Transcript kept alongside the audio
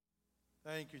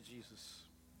Thank you, Jesus.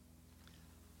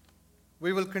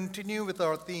 We will continue with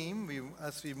our theme.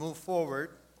 As we move forward,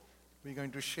 we're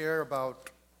going to share about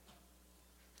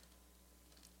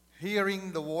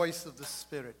hearing the voice of the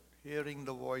Spirit. Hearing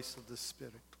the voice of the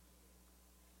Spirit.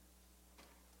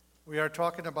 We are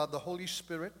talking about the Holy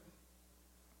Spirit.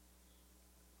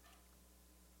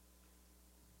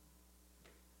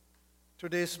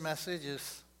 Today's message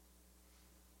is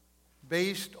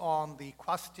based on the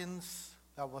questions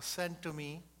that was sent to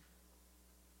me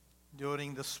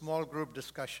during the small group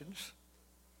discussions.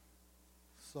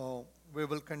 So we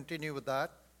will continue with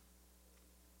that.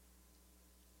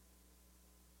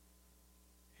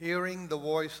 Hearing the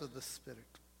voice of the Spirit.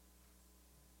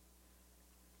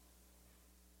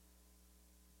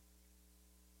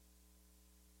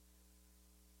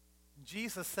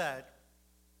 Jesus said,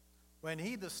 when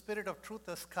he, the Spirit of truth,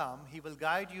 has come, he will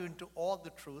guide you into all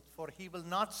the truth, for he will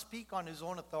not speak on his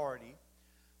own authority,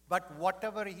 but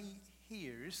whatever he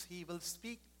hears, he will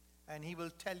speak and he will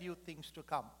tell you things to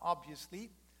come. Obviously,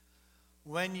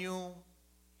 when you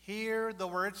hear the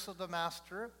words of the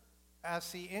Master, as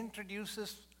he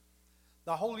introduces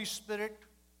the Holy Spirit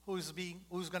who's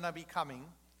going to be coming,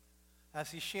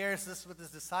 as he shares this with his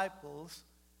disciples,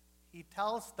 he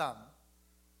tells them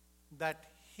that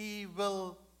he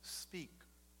will speak.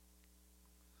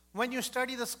 When you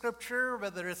study the scripture,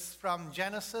 whether it's from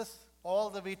Genesis all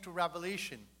the way to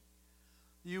Revelation,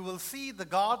 you will see the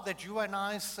God that you and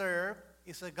I serve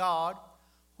is a God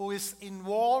who is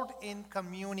involved in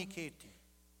communicating.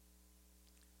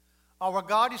 Our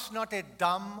God is not a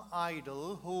dumb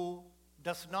idol who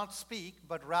does not speak,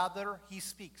 but rather he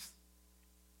speaks.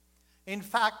 In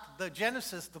fact, the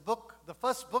Genesis, the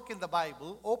first book in the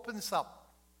Bible, opens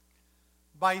up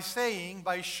by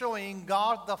showing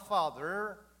God the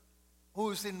Father who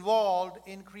is involved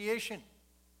in creation.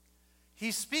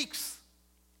 He speaks.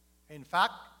 In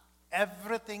fact,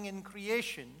 everything in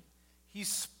creation, he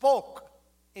spoke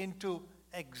into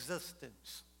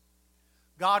existence.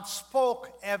 God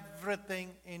spoke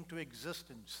everything into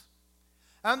existence.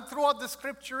 And throughout the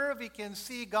scripture, we can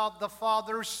see God the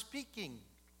Father speaking.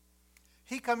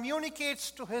 He communicates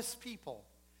to his people.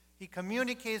 He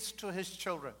communicates to his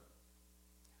children.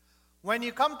 When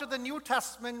you come to the New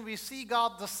Testament, we see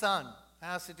God the Son,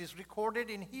 as it is recorded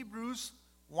in Hebrews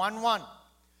 1:1.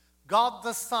 God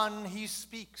the Son, he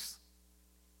speaks.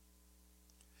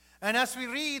 And as we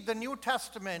read the New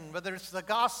Testament, whether it's the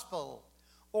Gospel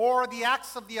or the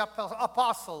Acts of the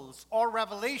Apostles or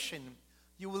Revelation,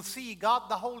 you will see God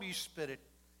the Holy Spirit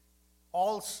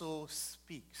also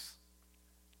speaks.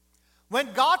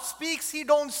 When God speaks, he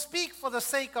don't speak for the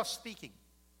sake of speaking.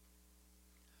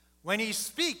 When he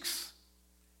speaks,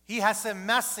 he has a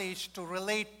message to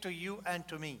relate to you and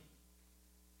to me.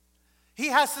 He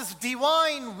has his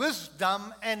divine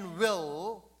wisdom and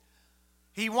will.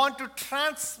 He wants to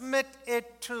transmit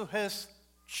it to his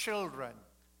children,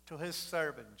 to his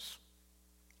servants.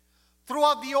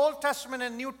 Throughout the Old Testament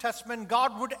and New Testament,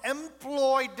 God would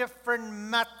employ different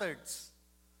methods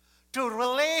to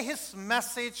relay his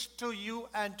message to you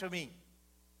and to me.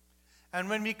 And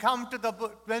when we come to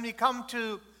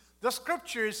the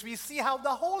scriptures, we see how the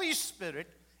Holy Spirit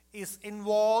is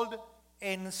involved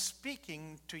in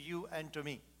speaking to you and to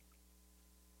me.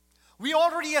 We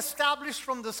already established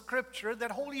from the scripture that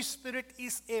Holy Spirit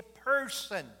is a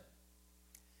person.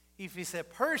 If he's a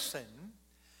person,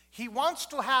 he wants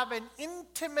to have an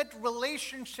intimate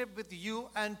relationship with you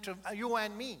and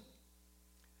me.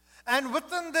 And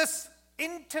within this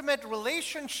intimate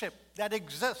relationship that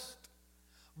exists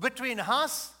between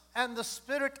us and the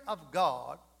Spirit of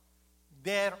God,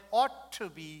 there ought to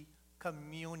be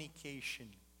communication.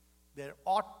 There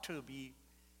ought to be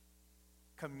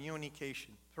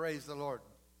communication. Praise the Lord.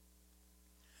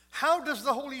 How does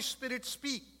the Holy Spirit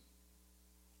speak?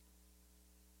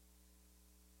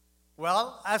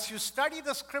 Well, as you study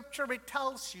the scripture, it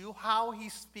tells you how he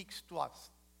speaks to us.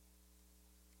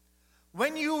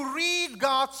 When you read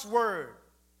God's word,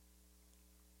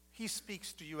 he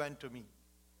speaks to you and to me.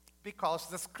 Because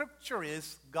the scripture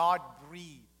is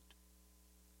God-breathed.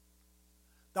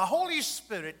 The Holy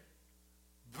Spirit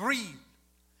breathed.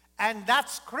 And that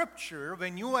scripture,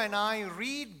 when you and I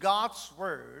read God's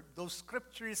word, those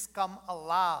scriptures come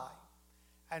alive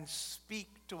and speak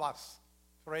to us.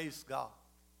 Praise God.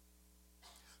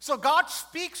 So God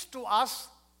speaks to us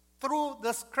through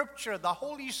the scripture, the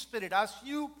Holy Spirit. As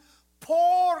you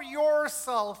pour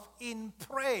yourself in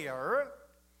prayer,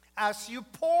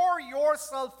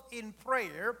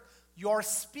 you're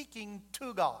speaking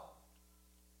to God.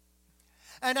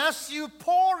 And as you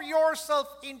pour yourself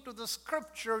into the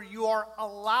scripture, you are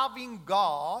allowing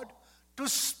God to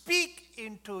speak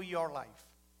into your life.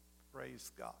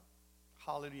 Praise God.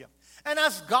 Hallelujah. And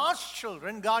as God's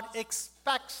children, God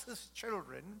expects his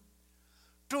children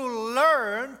to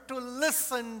learn to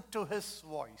listen to his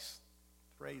voice.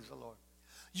 Praise the Lord.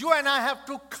 You and I have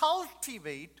to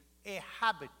cultivate a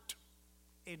habit,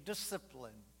 a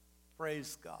discipline.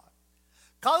 Praise God.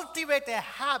 Cultivate a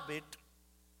habit,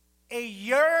 a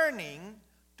yearning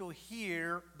to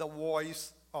hear the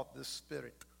voice of the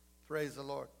Spirit. Praise the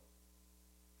Lord.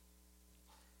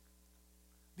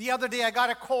 The other day I got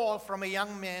a call from a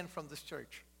young man from this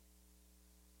church.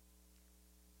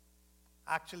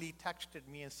 Actually, he texted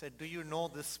me and said, "Do you know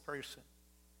this person?"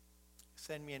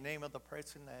 Sent me a name of the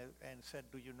person and said,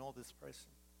 "Do you know this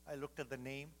person?" I looked at the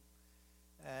name,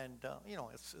 and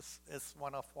it's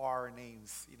one of our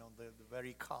names, the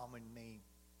very common name.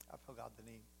 I forgot the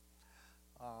name.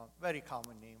 Very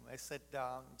common name. I said,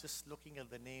 just looking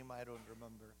at the name, I don't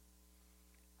remember.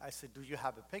 I said, "Do you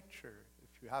have a picture?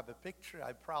 If you have a picture,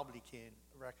 I probably can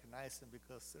recognize him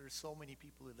because there are so many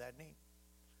people with that name."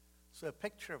 So a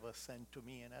picture was sent to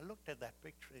me, and I looked at that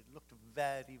picture. It looked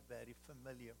very, very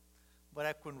familiar, but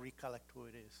I couldn't recollect who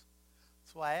it is.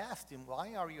 So I asked him,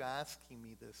 "Why are you asking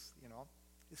me this?"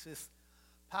 He says,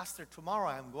 "Pastor, tomorrow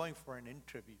I'm going for an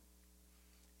interview,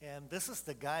 and this is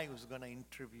the guy who's going to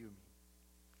interview me."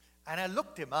 And I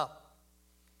looked him up,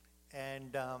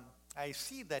 and I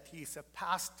see that he's a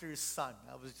pastor's son.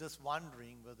 I was just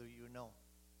wondering whether you know.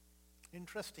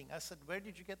 Interesting. I said, "Where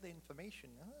did you get the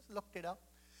information?" I looked it up,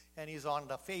 and he's on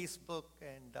the Facebook,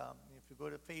 and if you go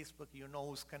to Facebook, you know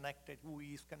who's connected, who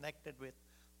he's connected with,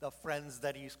 the friends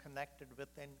that he's connected with,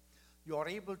 and you're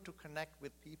able to connect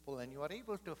with people, and you are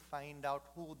able to find out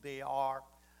who they are,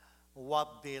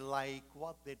 what they like,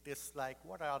 what they dislike,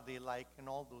 what are they like, and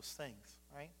all those things,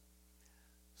 right?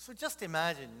 So just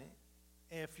imagine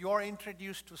if you're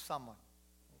introduced to someone,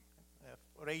 if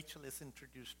Rachel is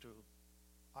introduced to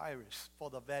Iris for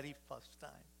the very first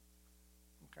time,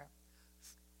 okay?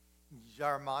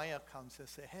 Jeremiah comes and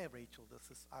says, "Hey, Rachel, this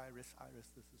is Iris. Iris,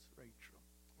 this is Rachel."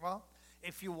 Well,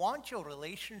 if you want your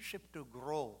relationship to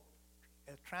grow,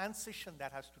 a transition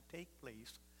that has to take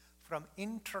place from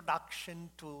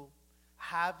introduction to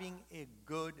having a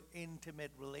good,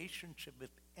 intimate relationship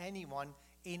with anyone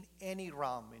in any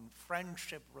realm, in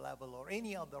friendship level or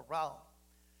any other realm,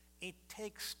 it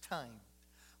takes time.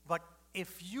 But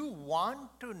if you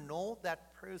want to know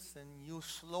that person, you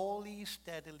slowly,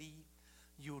 steadily,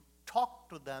 you talk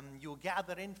to them, you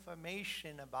gather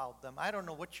information about them. I don't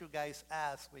know what you guys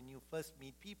ask when you first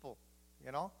meet people,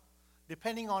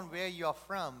 Depending on where you're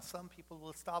from, some people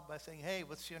will start by saying, "Hey,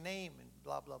 what's your name?" and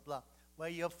blah, blah, blah. Where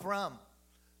you're from.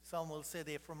 Some will say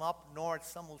they're from up north.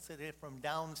 Some will say they're from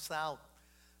down south.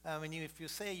 If you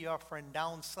say you're from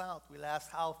down south, we'll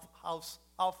ask how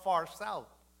far south,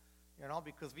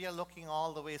 because we are looking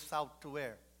all the way south to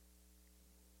where?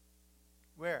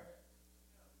 Where?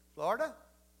 Florida?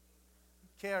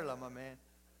 Kerala, my man.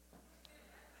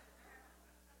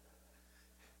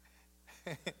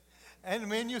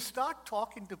 And when you start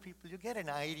talking to people, you get an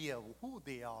idea of who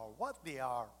they are, what they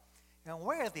are, and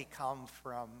where they come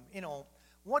from,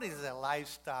 what is their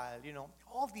lifestyle,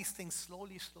 all these things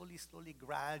slowly,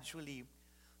 gradually,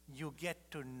 you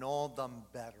get to know them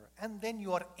better. And then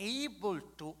you are able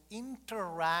to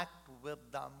interact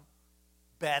with them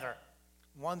better.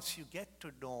 Once you get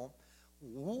to know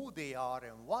who they are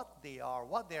and what they are,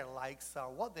 what their likes are,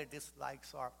 what their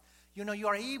dislikes are, you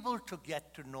are able to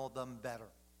get to know them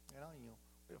better.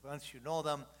 Once you know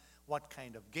them, what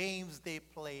kind of games they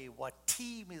play, what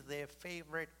team is their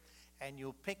favorite, and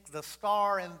you pick the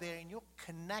star and you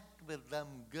connect with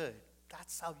them good.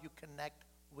 That's how you connect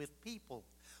with people.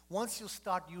 Once you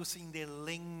start using their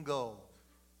lingo,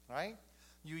 right?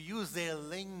 You use their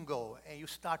lingo and you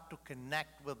start to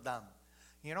connect with them.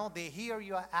 They hear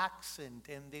your accent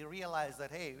and they realize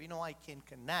that, hey, I can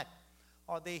connect.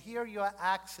 Or they hear your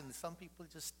accent. Some people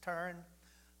just turn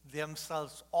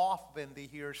themselves off when they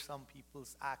hear some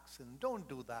people's accent. Don't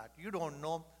do that. You don't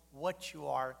know what you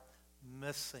are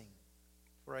missing.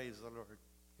 Praise the Lord.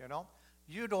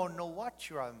 You don't know what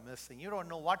you are missing. You don't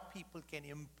know what people can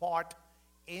impart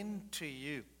into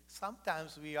you.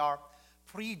 Sometimes we are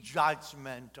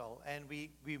prejudgmental and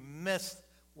we miss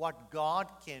what God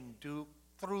can do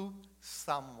through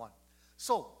someone.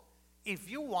 So, if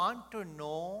you want to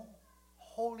know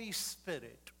Holy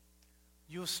Spirit,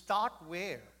 you start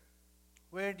where?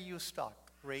 Where do you start?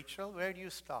 Rachel, where do you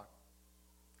start?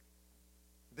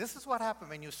 This is what happens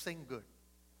when you sing good.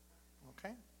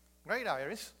 Okay? Great,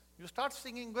 Iris. You start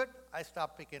singing good, I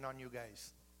start picking on you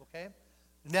guys. Okay?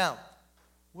 Now,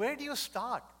 where do you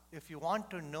start if you want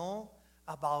to know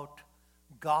about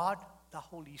God the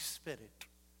Holy Spirit,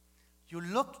 you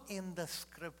look in the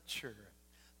scripture,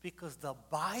 because the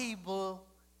Bible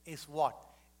is what?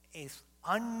 Is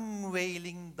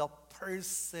unveiling the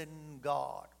person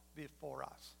God before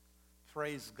us.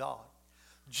 Praise God.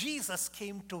 Jesus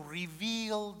came to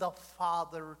reveal the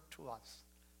Father to us.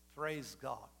 Praise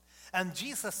God. And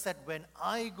Jesus said, when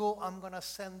I go, I'm going to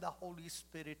send the Holy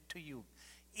Spirit to you.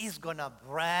 He's going to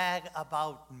brag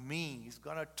about me. He's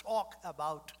going to talk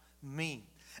about me.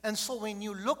 And so when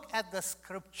you look at the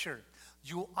scripture,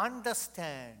 you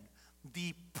understand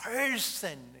the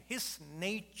person, his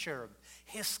nature,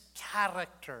 his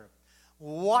character,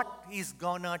 what is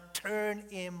going to turn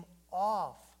him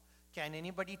off. Can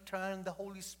anybody turn the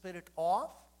Holy Spirit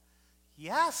off?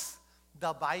 Yes.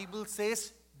 The Bible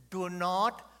says, do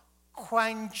not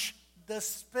quench the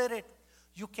Spirit.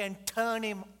 You can turn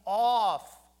him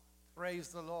off. Praise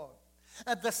the Lord.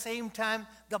 At the same time,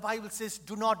 the Bible says,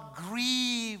 do not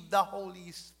grieve the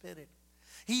Holy Spirit.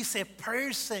 He's a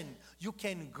person. You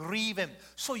can grieve him.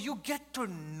 So you get to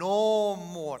know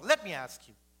more. Let me ask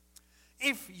you,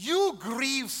 if you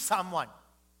grieve someone,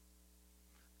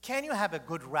 can you have a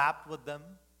good rap with them?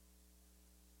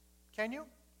 Can you?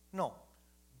 No.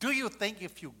 Do you think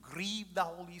if you grieve the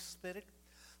Holy Spirit,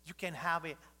 you can have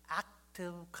an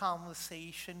active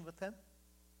conversation with him?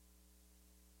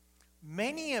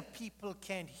 Many people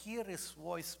can't hear his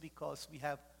voice because we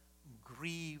have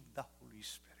grieved the Holy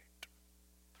Spirit.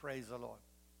 Praise the Lord.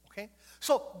 Okay?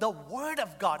 So the Word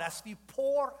of God, as we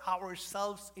pour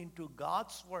ourselves into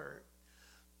God's Word,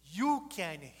 you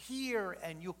can hear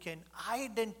and you can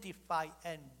identify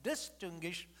and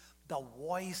distinguish the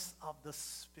voice of the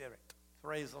Spirit.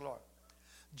 Praise the Lord.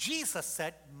 Jesus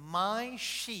said, my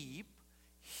sheep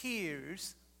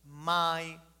hears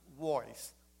my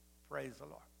voice. Praise the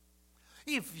Lord.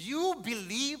 If you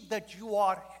believe that you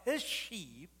are his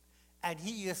sheep and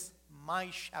he is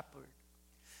my shepherd,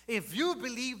 if you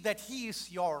believe that he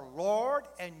is your Lord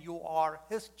and you are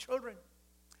his children,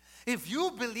 if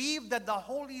you believe that the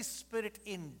Holy Spirit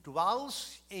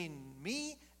indwells in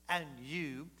me and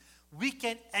you, we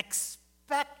can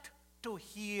expect to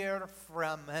hear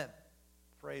from him.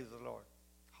 Praise the Lord.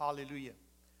 Hallelujah.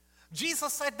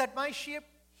 Jesus said that my sheep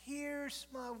hears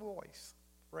my voice.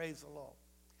 Praise the Lord.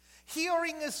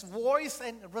 Hearing his voice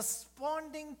and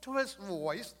responding to his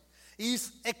voice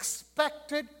is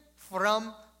expected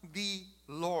from the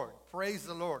Lord. Praise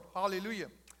the Lord. Hallelujah.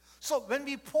 So when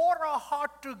we pour our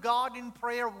heart to God in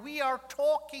prayer, we are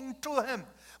talking to him.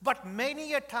 But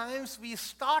many a times we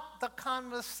start the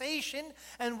conversation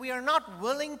and we are not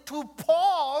willing to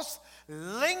pause,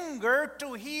 linger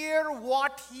to hear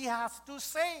what he has to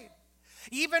say.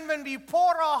 Even when we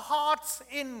pour our hearts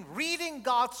in reading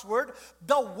God's word,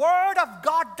 the word of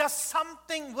God does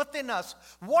something within us.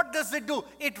 What does it do?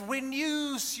 It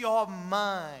renews your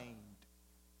mind.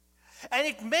 And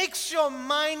it makes your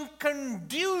mind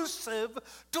conducive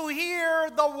to hear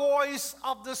the voice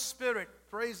of the Spirit.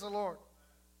 Praise the Lord.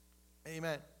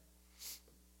 Amen.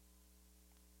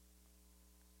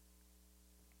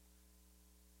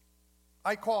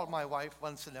 I call my wife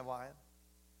once in a while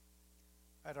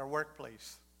at our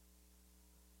workplace.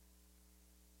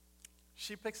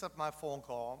 She picks up my phone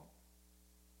call.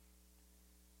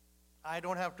 I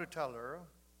don't have to tell her.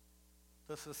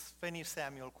 This is Finney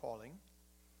Samuel calling.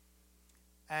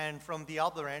 And from the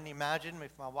other end, imagine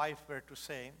if my wife were to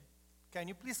say, can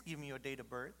you please give me your date of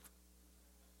birth?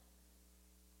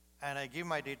 And I give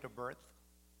my date of birth.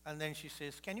 And then she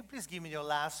says, can you please give me your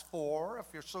last four of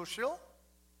your social?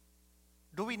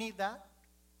 Do we need that?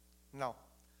 No.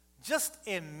 Just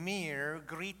a mere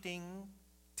greeting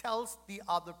tells the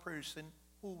other person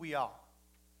who we are.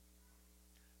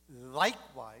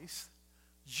 Likewise,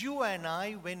 you and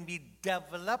I, when we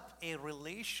develop a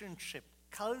relationship,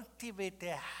 cultivate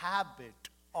a habit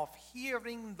of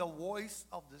hearing the voice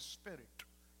of the Spirit.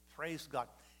 Praise God.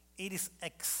 It is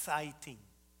exciting.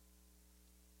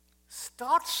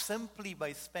 Start simply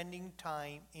by spending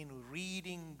time in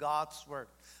reading God's word.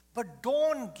 But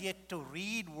don't get to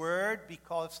read word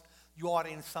because you are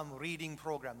in some reading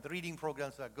program. The reading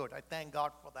programs are good. I thank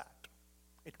God for that.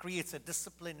 It creates a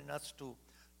discipline in us to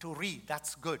read.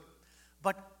 That's good.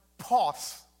 But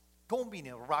pause. Don't be in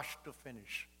a rush to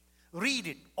finish. Read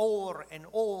it over and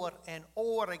over and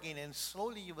over again, and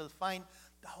slowly you will find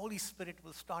the Holy Spirit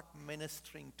will start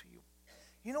ministering to you.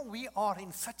 You know, we are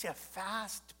in such a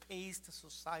fast-paced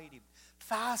society,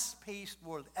 fast-paced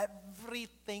world.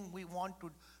 Everything we want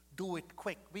to do it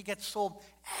quick. We get so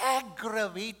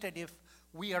aggravated if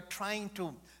we are trying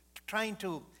to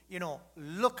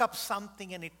look up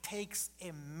something and it takes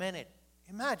a minute.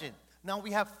 Imagine, now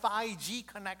we have 5G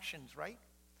connections, right?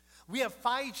 We have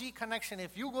 5G connection.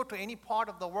 If you go to any part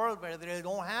of the world where they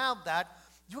don't have that,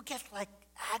 you get like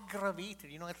aggravated.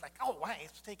 It's like, oh, why?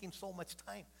 It's taking so much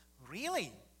time.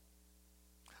 Really?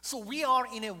 So we are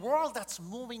in a world that's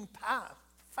moving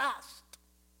fast.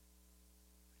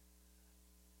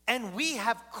 And we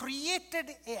have created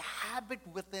a habit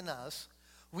within us.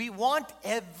 We want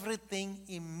everything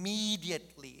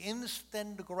immediately,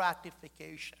 instant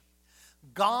gratification.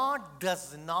 God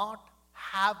does not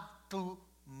have to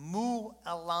move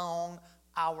along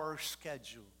our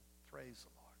schedule. Praise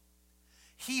the Lord.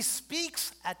 He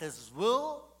speaks at His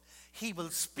will. He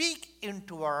will speak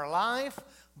into our life.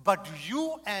 But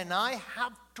you and I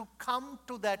have to come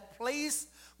to that place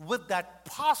with that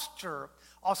posture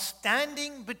of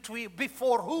standing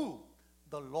before who?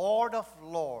 The Lord of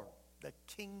Lords, the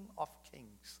King of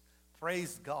Kings.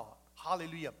 Praise God.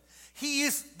 Hallelujah. He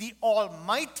is the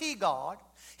Almighty God.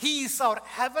 He is our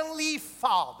Heavenly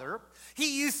Father.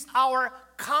 He is our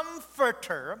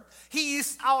Comforter. He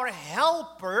is our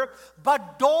Helper.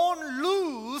 But don't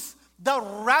lose the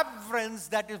reverence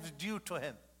that is due to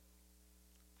Him.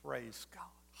 Praise God.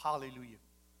 Hallelujah.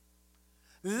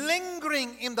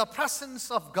 Lingering in the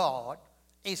presence of God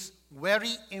is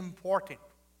very important.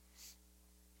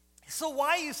 So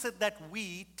why is it that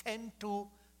we tend to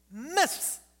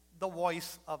miss the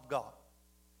voice of God?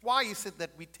 Why is it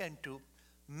that we tend to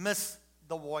miss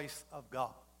the voice of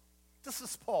God? This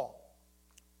is Paul.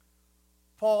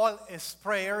 Paul's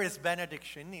prayer is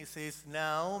benediction. He says,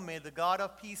 now may the God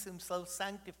of peace Himself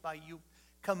sanctify you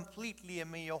completely,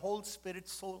 and may your whole spirit,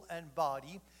 soul, and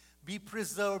body be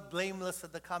preserved blameless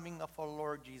at the coming of our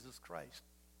Lord Jesus Christ.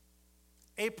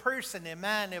 A person, a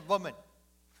man, a woman,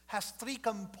 has three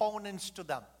components to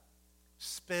them: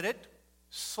 spirit,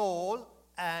 soul,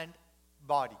 and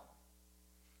body.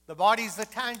 The body is the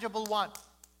tangible one.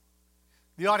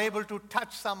 You are able to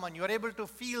touch someone. You are able to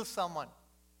feel someone.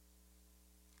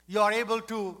 You are able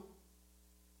to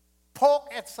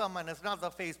poke at someone. It's not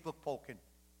the Facebook poking.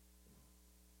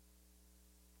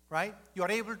 Right? You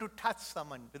are able to touch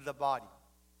someone with the body,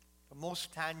 the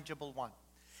most tangible one.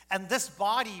 And this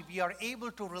body, we are able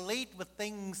to relate with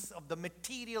things of the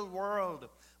material world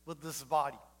with this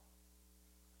body.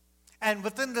 And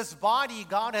within this body,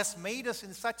 God has made us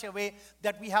in such a way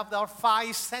that we have our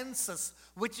five senses,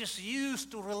 which is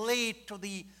used to relate to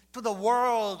the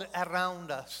world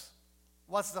around us.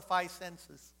 What's the five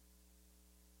senses?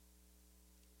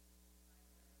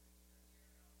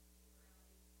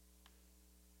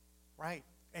 Right.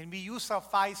 And we use our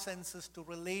five senses to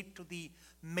relate to the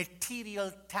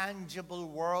material, tangible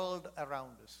world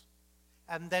around us.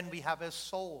 And then we have a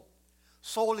soul.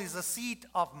 Soul is a seat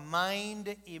of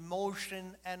mind,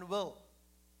 emotion, and will.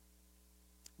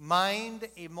 Mind,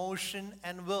 emotion,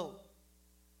 and will.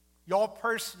 Your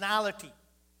personality.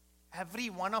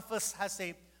 Every one of us has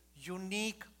a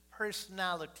unique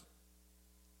personality.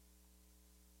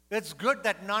 It's good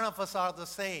that none of us are the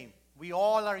same. We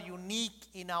all are unique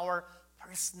in our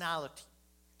personality.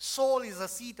 Soul is a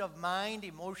seat of mind,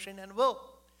 emotion, and will.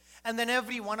 And then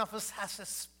every one of us has a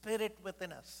spirit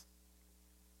within us.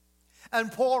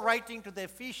 And Paul, writing to the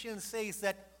Ephesians, says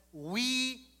that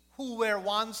we who were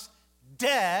once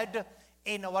dead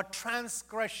in our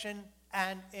transgression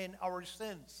and in our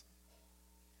sins.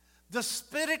 The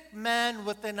spirit man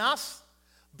within us,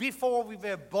 before we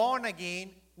were born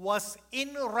again, was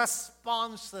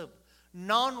irresponsive,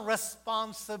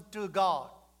 non-responsive to God.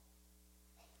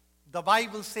 The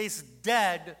Bible says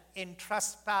dead in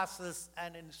trespasses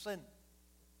and in sin.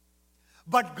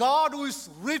 But God, who is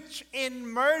rich in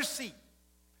mercy,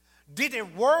 did a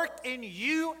work in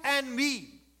you and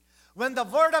me. When the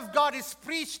Word of God is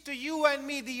preached to you and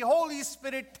me, the Holy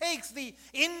Spirit takes the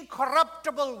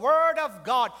incorruptible Word of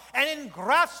God and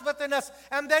engrafts within us,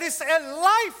 and there is a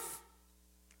life.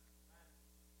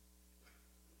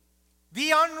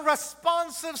 The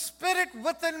unresponsive spirit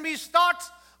within me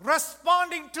starts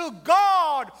responding to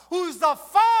God, who is the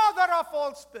Father of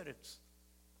all spirits.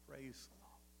 Praise the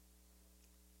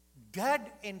Lord.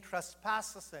 Dead in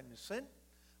trespasses and sin,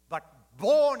 but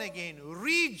born again,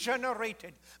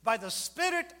 regenerated by the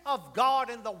Spirit of God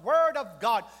and the Word of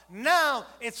God. Now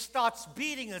it starts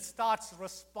beating, it starts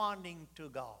responding to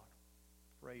God.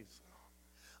 Praise the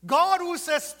Lord. God, who is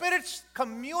a spirit,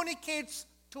 communicates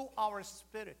to our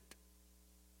spirit.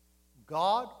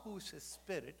 God, who is a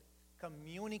spirit,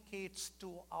 communicates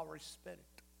to our spirit.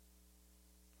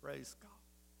 Praise God.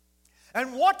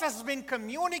 And what has been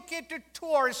communicated to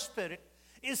our spirit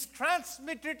is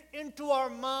transmitted into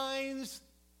our minds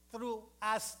through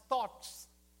as thoughts.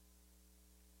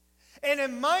 And a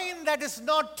mind that is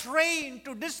not trained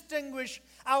to distinguish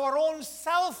our own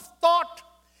self-thought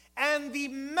and the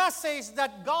message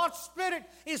that God's Spirit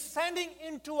is sending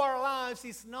into our lives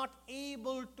is not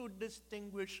able to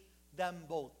distinguish them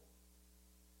both.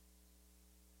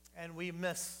 And we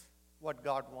miss what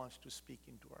God wants to speak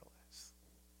into our lives.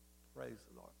 Praise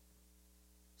the Lord.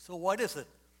 So what is it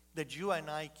that you and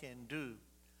I can do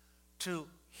to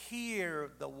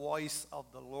hear the voice of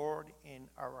the Lord in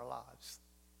our lives?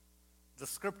 The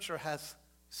scripture has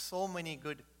so many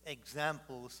good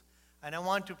examples, and I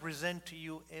want to present to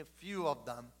you a few of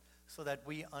them so that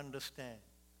we understand.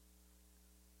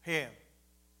 Here,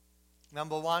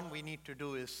 number one we need to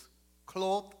do is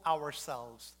clothe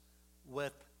ourselves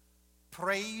with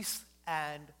praise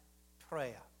and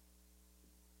prayer.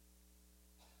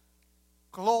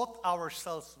 Clothe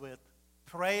ourselves with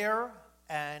prayer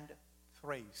and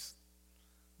praise.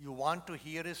 You want to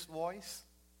hear His voice?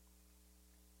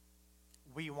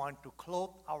 We want to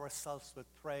clothe ourselves with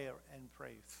prayer and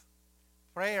praise.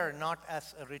 Prayer not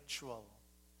as a ritual.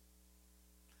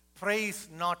 Praise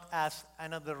not as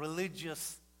another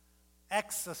religious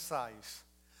exercise.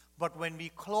 But when we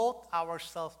clothe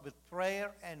ourselves with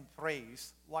prayer and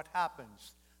praise, what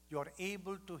happens? You're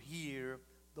able to hear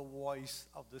the voice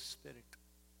of the Spirit.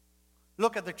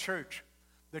 Look at the church.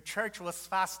 The church was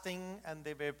fasting and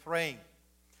they were praying.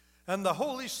 And the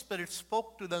Holy Spirit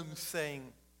spoke to them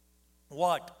saying,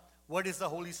 what? What is the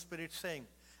Holy Spirit saying?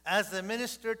 As they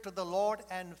ministered to the Lord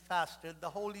and fasted, the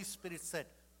Holy Spirit said,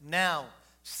 now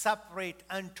separate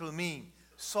unto me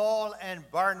Saul and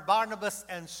Barnabas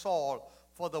and Saul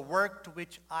for the work to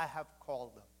which I have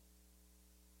called them.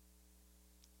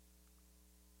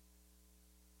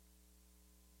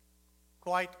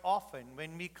 Quite often,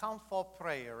 when we come for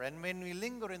prayer and when we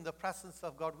linger in the presence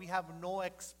of God, we have no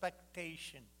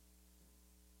expectation.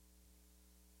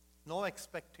 No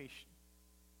expectation.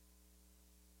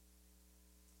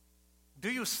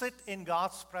 Do you sit in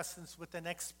God's presence with an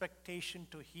expectation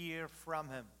to hear from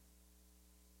Him?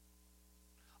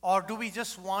 Or do we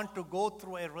just want to go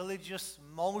through a religious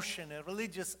motion, a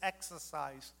religious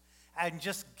exercise, and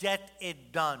just get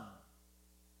it done?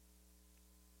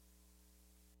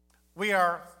 We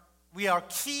are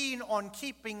keen on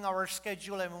keeping our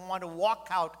schedule and we want to walk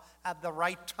out at the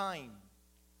right time.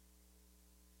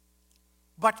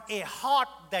 But a heart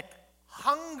that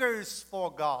hungers for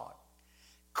God,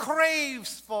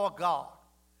 craves for God,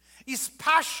 is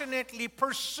passionately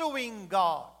pursuing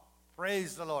God.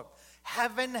 Praise the Lord.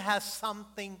 Heaven has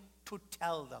something to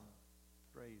tell them.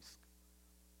 Praise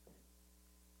God.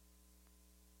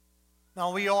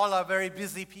 Now, we all are very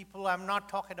busy people. I'm not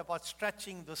talking about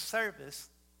stretching the service.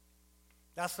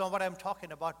 That's not what I'm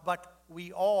talking about. But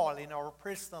we all, in our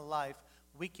personal life,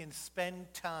 we can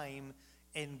spend time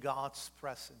in God's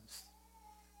presence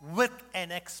with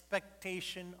an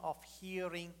expectation of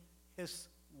hearing His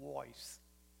voice.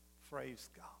 Praise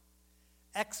God.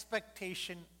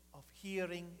 Expectation of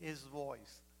hearing His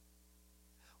voice.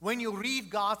 When you read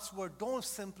God's word, don't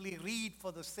simply read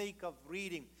for the sake of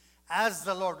reading. Ask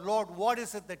the Lord, Lord, what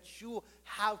is it that you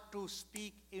have to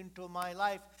speak into my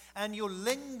life? And you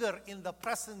linger in the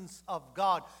presence of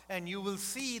God, and you will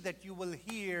see that you will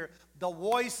hear the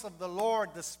voice of the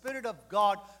Lord, the Spirit of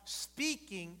God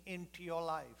speaking into your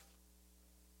life.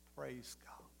 Praise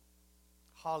God.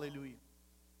 Hallelujah.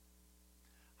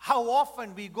 How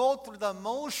often we go through the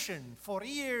motion for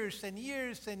years and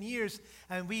years and years,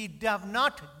 and we have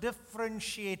not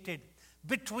differentiated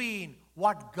between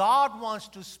what God wants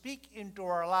to speak into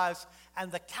our lives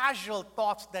and the casual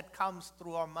thoughts that comes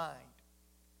through our mind.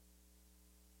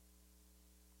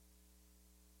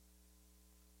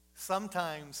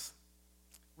 Sometimes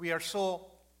we are so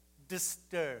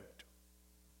disturbed.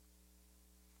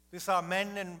 These are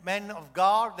men of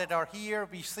God that are here.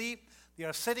 We see they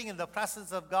are sitting in the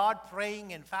presence of God,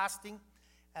 praying and fasting,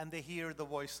 and they hear the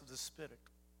voice of the Spirit.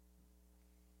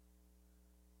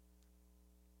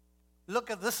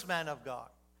 Look at this man of God.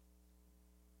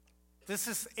 This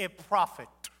is a prophet.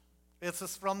 This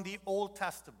is from the Old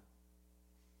Testament.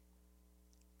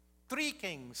 3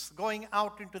 kings going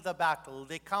out into the battle.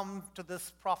 They come to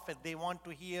this prophet. They want to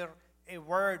hear a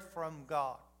word from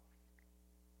God.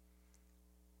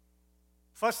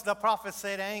 First, the prophet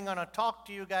said, I ain't going to talk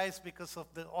to you guys because of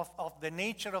the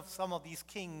nature of some of these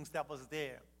kings that was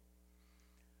there.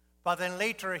 But then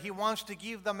later, he wants to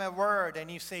give them a word, and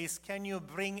he says, can you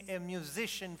bring a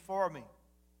musician for me?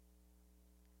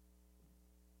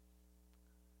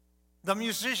 The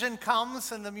musician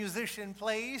comes, and the musician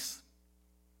plays,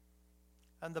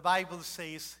 and the Bible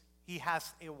says he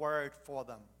has a word for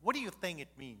them. What do you think it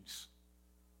means?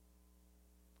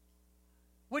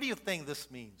 What do you think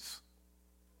this means?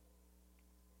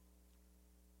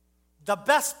 The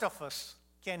best of us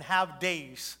can have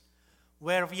days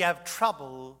where we have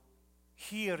trouble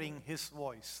hearing His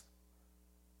voice.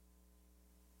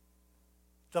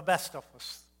 The best of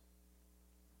us.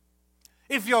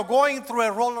 If you're going through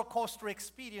a roller coaster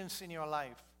experience in your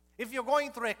life, if you're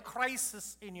going through a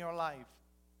crisis in your life,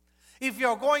 if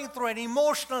you're going through an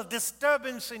emotional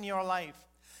disturbance in your life,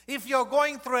 if you're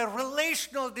going through a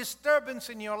relational disturbance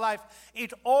in your life,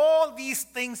 all these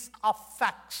things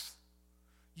affects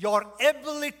your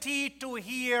ability to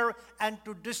hear and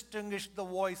to distinguish the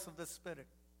voice of the Spirit.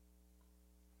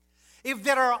 If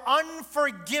there are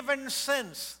unforgiven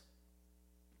sins,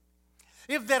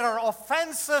 if there are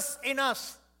offenses in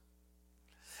us,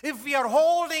 if we are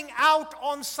holding out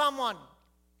on someone,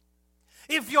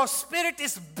 if your spirit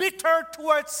is bitter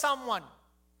towards someone,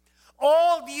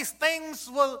 all these things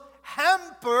will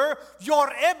hamper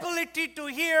your ability to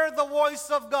hear the voice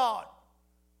of God.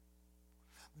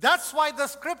 That's why the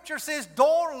scripture says,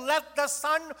 don't let the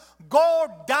sun go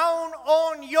down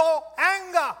on your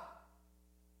anger.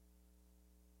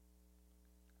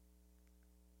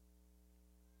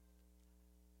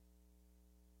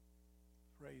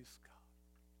 Praise God.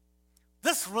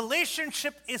 This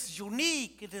relationship is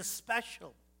unique. It is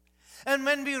special. And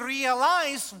when we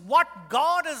realize what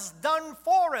God has done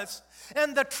for us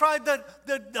and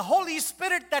the Holy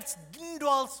Spirit that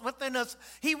dwells within us,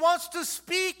 He wants to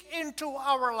speak into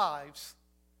our lives.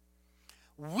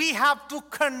 We have to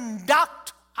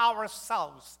conduct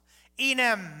ourselves in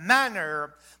a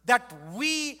manner that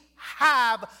we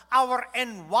have our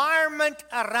environment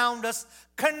around us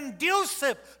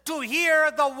conducive to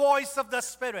hear the voice of the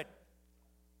Spirit.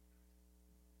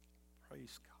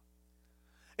 Praise God.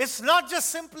 It's not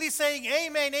just simply saying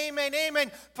amen, amen,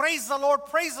 amen, praise the Lord,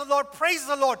 praise the Lord, praise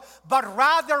the Lord, but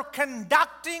rather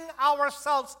conducting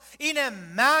ourselves in a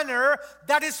manner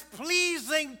that is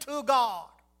pleasing to God.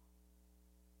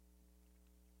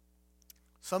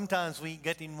 Sometimes we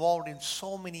get involved in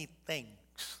so many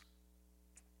things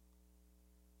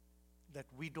that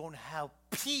we don't have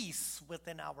peace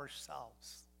within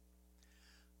ourselves.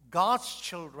 God's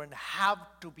children have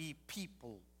to be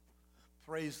people,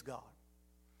 praise God,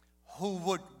 who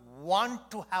would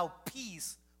want to have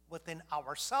peace within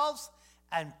ourselves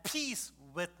and peace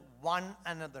with one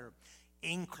another,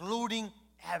 including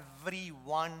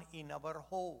everyone in our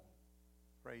home.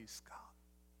 Praise God.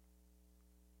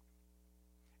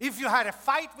 If you had a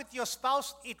fight with your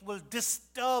spouse, it will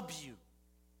disturb you.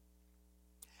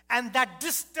 And that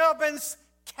disturbance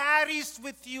carries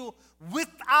with you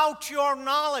without your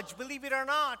knowledge, believe it or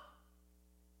not.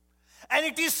 And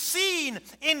it is seen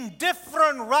in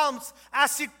different realms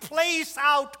as it plays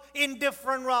out in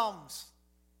different realms.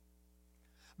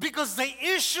 Because the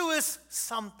issue is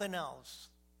something else.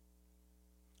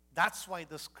 That's why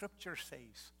the scripture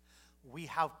says we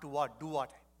have to do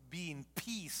what? Be in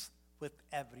peace with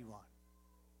everyone.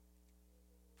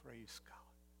 Praise God.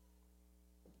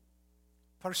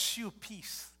 Pursue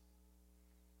peace.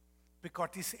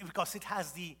 Because it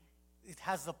has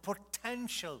the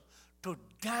potential to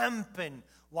dampen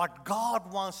what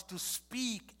God wants to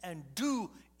speak and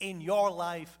do in your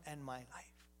life and my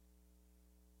life.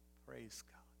 Praise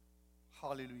God.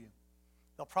 Hallelujah.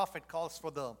 The prophet calls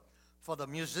for the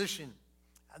musician,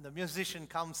 and the musician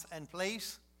comes and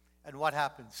plays, and what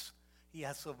happens? He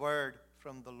has a word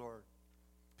from the Lord.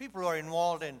 People who are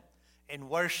involved in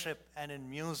worship and in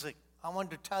music, I want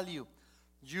to tell you,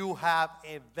 you have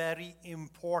a very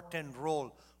important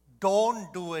role.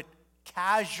 Don't do it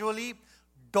casually.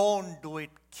 Don't do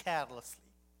it carelessly.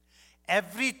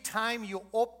 Every time you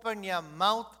open your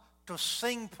mouth to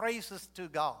sing praises to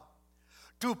God,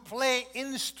 to play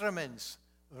instruments,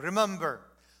 remember,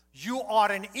 you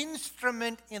are an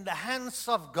instrument in the hands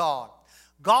of God.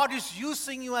 God is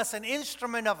using you as an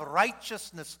instrument of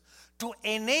righteousness to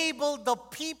enable the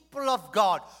people of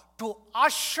God, to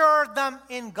usher them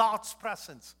in God's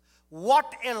presence.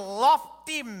 What a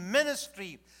lofty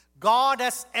ministry God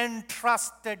has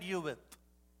entrusted you with.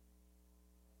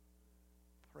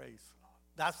 Praise the Lord.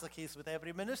 That's the case with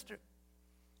every minister.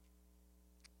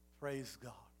 Praise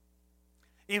God.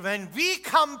 When we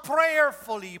come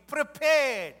prayerfully,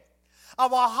 prepared,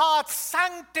 our hearts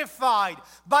sanctified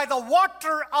by the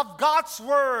water of God's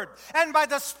word and by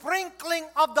the sprinkling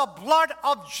of the blood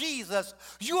of Jesus,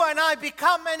 you and I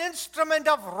become an instrument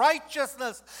of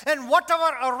righteousness. And whatever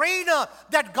arena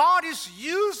that God is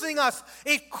using us,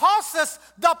 it causes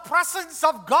the presence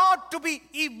of God to be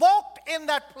evoked in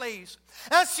that place,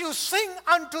 as you sing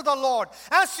unto the Lord,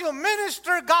 as you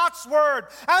minister God's word,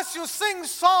 as you sing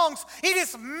songs, it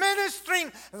is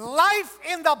ministering life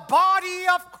in the body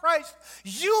of Christ.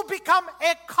 You become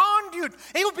a conduit.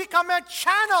 You become a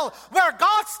channel where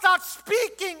God starts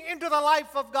speaking into the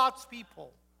life of God's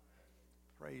people.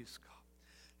 Praise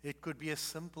God. It could be a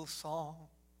simple song,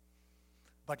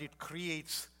 but it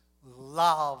creates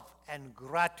love and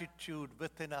gratitude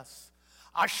within us,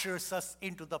 ushers us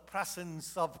into the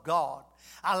presence of God,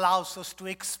 allows us to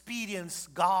experience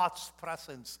God's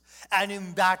presence. And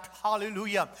in that,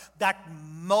 hallelujah, that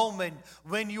moment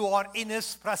when you are in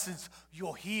His presence,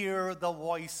 you hear the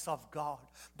voice of God.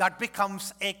 That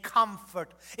becomes a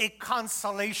comfort, a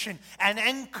consolation, an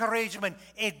encouragement,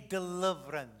 a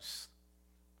deliverance.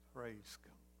 Praise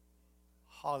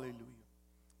God. Hallelujah.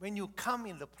 When you come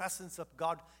in the presence of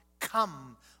God,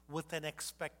 come with an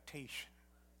expectation.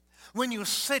 When you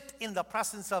sit in the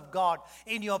presence of God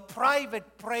in your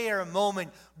private prayer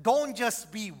moment, don't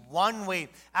just be one way.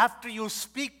 After you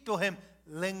speak to Him,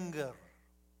 linger.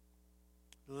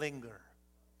 Linger.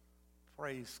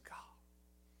 Praise God.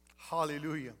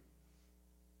 Hallelujah.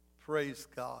 Praise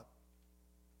God.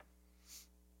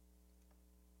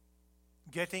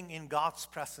 Getting in God's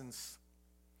presence,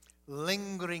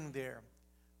 lingering there,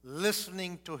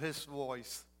 listening to His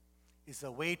voice is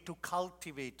a way to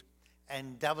cultivate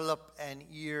and develop an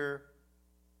ear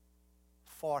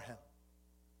for Him.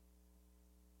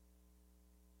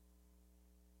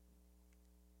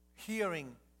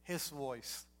 Hearing His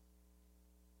voice.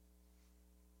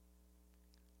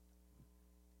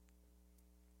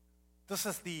 This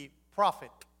is the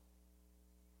prophet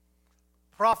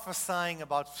prophesying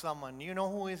about someone. You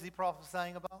know who is he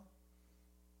prophesying about?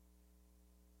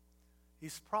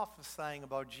 He's prophesying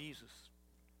about Jesus.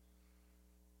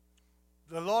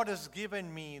 The Lord has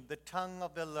given me the tongue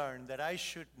of the learned, that I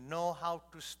should know how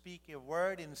to speak a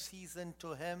word in season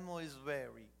to him who is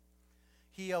weary.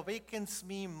 He awakens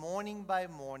me morning by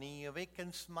morning. He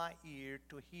awakens my ear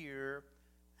to hear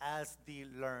as the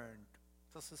learned.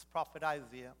 This is Prophet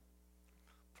Isaiah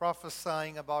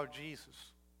prophesying about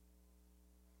Jesus.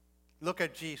 Look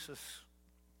at Jesus.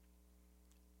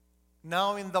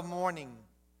 Now in the morning,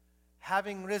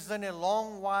 having risen a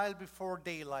long while before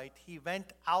daylight, he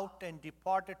went out and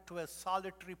departed to a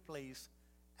solitary place,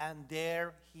 and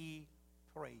there he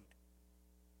prayed.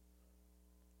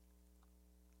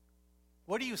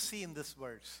 What do you see in this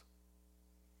verse?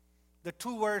 The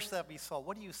two words that we saw,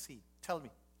 what do you see? Tell me.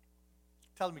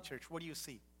 Tell me, church, what do you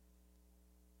see?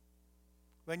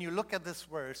 When you look at this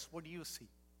verse, what do you see?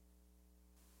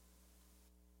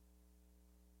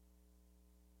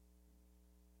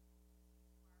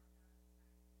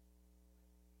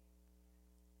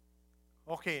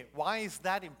 Okay, why is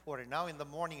that important? Now in the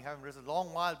morning, having risen a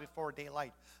long while before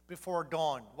daylight, before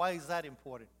dawn. Why is that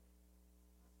important?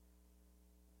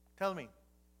 Tell me.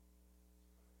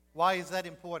 Why is that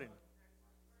important?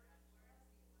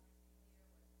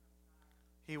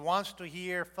 He wants to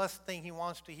hear, first thing he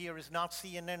wants to hear is not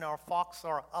CNN or Fox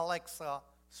or Alexa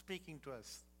speaking to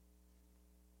us.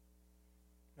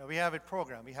 Now we have it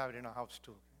programmed. We have it in our house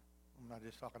too. I'm not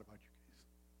just talking about you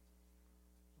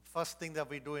guys. First thing that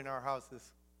we do in our house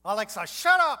is, Alexa,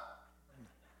 shut up!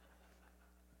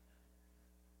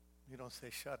 You don't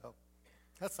say shut up.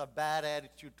 That's a bad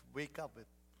attitude to wake up with.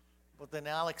 But then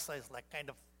Alexa is like kind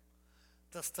of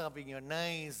disturbing your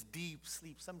nice, deep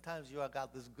sleep. Sometimes you have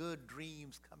got these good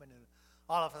dreams coming in.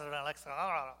 All of a sudden, Alexa,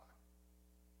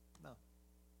 no.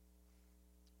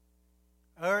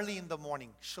 Early in the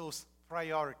morning shows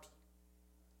priority.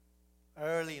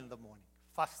 Early in the morning.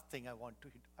 First thing I want to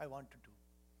do.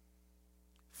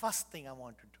 First thing I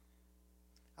want to do.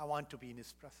 I want to be in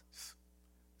His presence.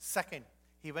 Second,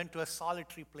 he went to a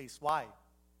solitary place. Why?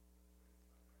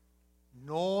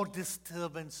 No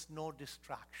disturbance, no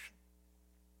distraction.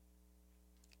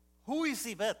 Who is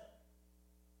he with?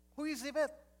 Who is he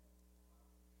with?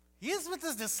 He is with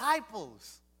his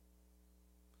disciples.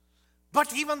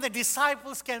 But even the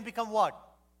disciples can become what?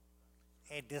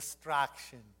 A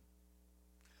distraction.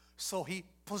 So he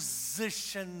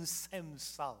positions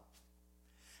himself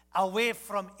away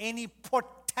from any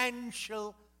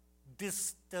potential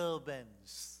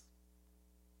disturbance.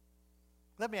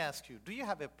 Let me ask you, do you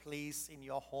have a place in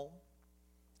your home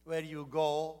where you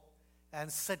go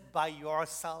and sit by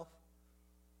yourself?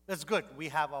 That's good. We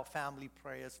have our family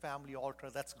prayers, family altar.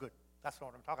 That's good. That's not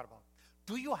what I'm talking about.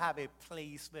 Do you have a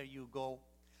place where you go,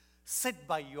 sit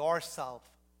by yourself,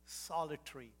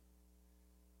 solitary,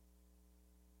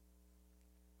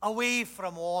 away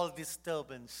from all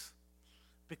disturbance,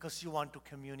 because you want to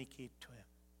communicate to Him?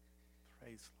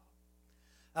 Praise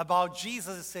the Lord. About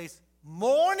Jesus, it says,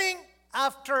 morning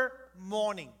after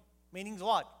morning. Meaning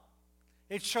what?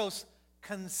 It shows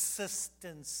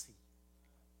consistency.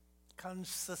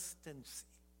 Consistency.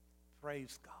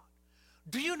 Praise God.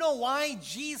 Do you know why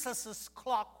Jesus'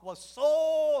 clock was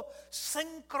so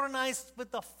synchronized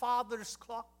with the Father's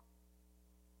clock?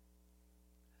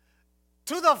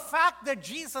 To the fact that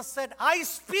Jesus said, I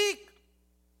speak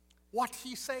what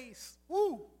he says.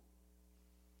 Woo!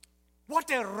 What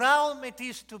a realm it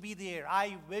is to be there.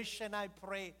 I wish and I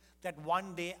pray that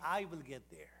one day I will get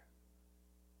there.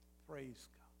 Praise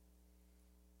God.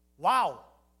 Wow.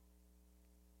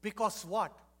 Because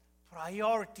what?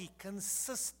 Priority,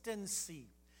 consistency,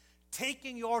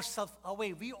 taking yourself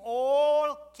away. We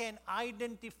all can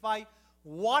identify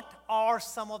what are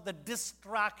some of the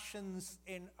distractions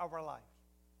in our life.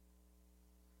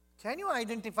 Can you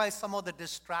identify some of the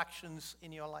distractions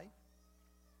in your life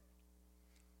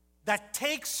that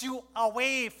takes you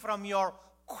away from your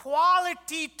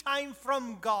quality time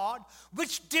from God,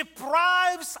 which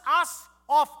deprives us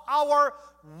of our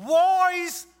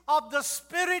voice of the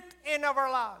Spirit in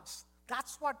our lives?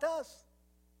 That's what does.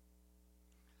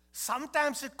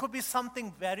 Sometimes it could be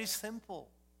something very simple.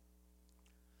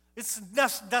 It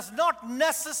does not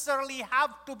necessarily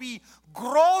have to be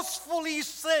grossly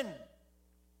sin.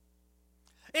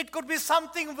 It could be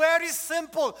something very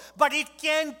simple, but it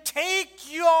can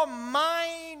take your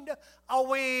mind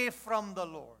away from the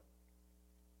Lord.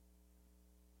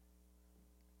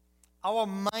 Our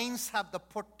minds have the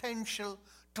potential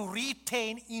to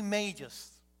retain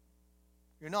images.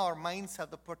 You know, our minds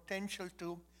have the potential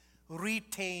to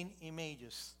retain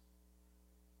images.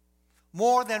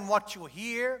 More than what you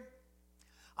hear,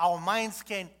 our minds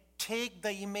can take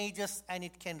the images and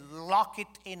it can lock it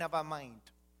in our mind.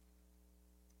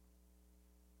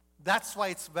 That's why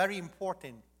it's very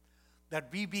important that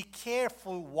we be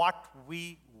careful what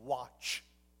we watch.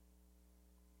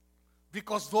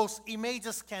 Because those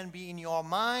images can be in your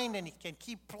mind and it can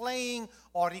keep playing,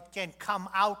 or it can come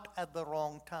out at the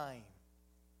wrong time.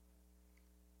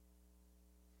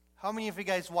 How many of you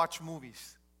guys watch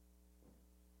movies?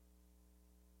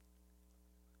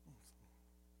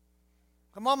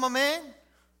 Come on, my man.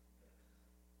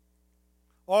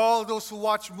 All those who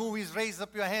watch movies, raise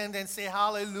up your hand and say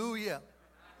hallelujah.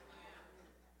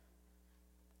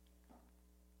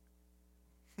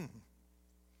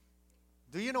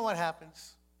 Do you know what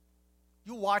happens?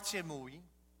 You watch a movie,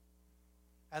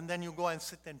 and then you go and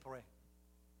sit and pray.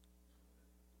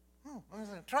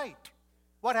 Try it.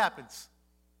 What happens?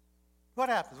 What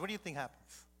happens? What do you think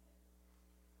happens?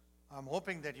 I'm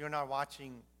hoping that you're not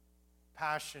watching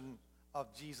Passion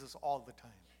of Jesus all the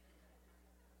time.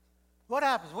 What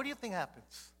happens? What do you think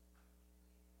happens?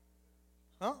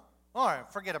 Huh? All right,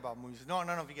 forget about movies. No,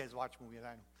 none of you guys watch movies.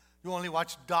 I know. You only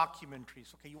watch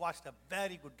documentaries. Okay, you watched a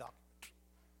very good documentary.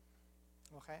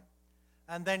 Okay?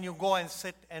 And then you go and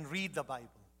sit and read the Bible.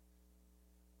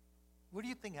 What do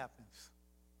you think happens?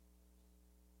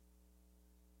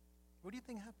 What do you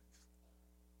think happens?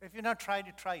 If you've not tried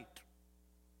it, try it.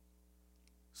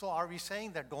 So are we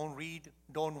saying that don't read,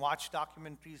 don't watch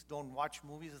documentaries, don't watch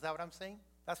movies? Is that what I'm saying?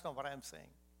 That's not what I'm saying.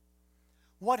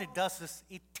 What it does is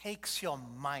it takes your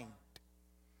mind.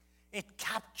 It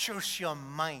captures your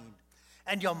mind.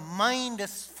 And your mind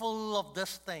is full of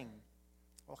this thing.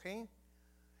 Okay?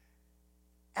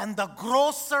 And the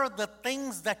grosser the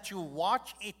things that you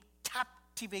watch, it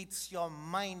captivates your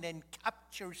mind and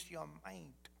captures your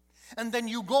mind. And then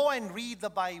you go and read the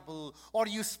Bible or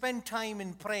you spend time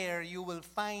in prayer, you will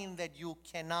find that you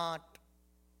cannot.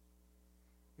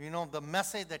 You know, the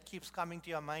message that keeps coming to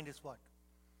your mind is what?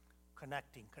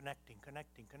 Connecting. Reconnecting,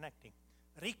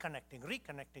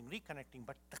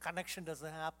 but the connection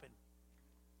doesn't happen.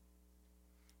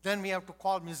 Then we have to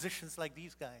call musicians like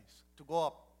these guys to go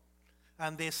up.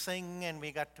 And they sing and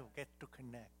we got to get to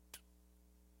connect.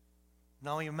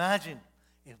 Now imagine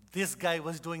if this guy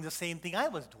was doing the same thing I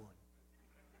was doing.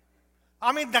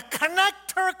 I mean, the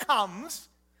connector comes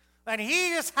and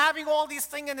he is having all these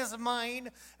things in his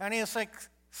mind and he's like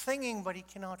singing, but he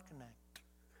cannot connect.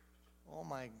 Oh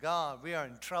my God, we are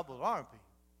in trouble, aren't we?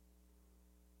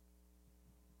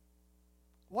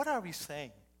 What are we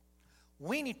saying?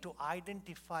 We need to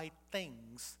identify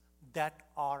things that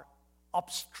are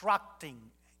obstructing,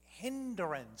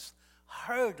 hindrance,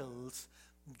 hurdles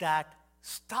that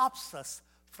stops us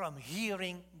from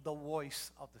hearing the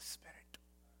voice of the Spirit.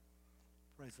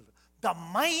 Praise the Lord. The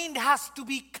mind has to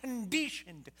be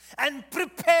conditioned and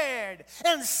prepared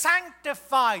and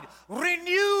sanctified.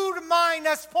 Renewed mind,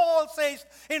 as Paul says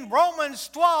in Romans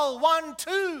 12, 1,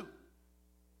 2.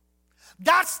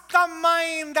 That's the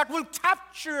mind that will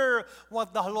capture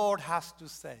what the Lord has to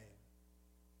say.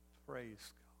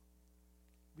 Praise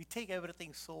God. We take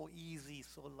everything so easy,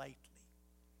 so lightly.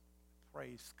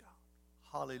 Praise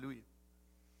God. Hallelujah.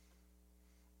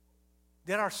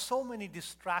 There are so many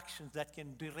distractions that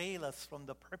can derail us from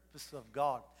the purpose of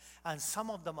God. And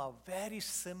some of them are very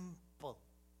simple.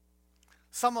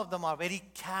 Some of them are very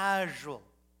casual.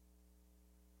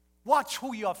 Watch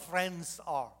who your friends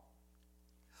are.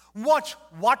 Watch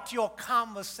what your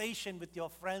conversation with your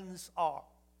friends are.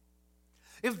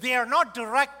 If they are not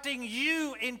directing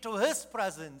you into His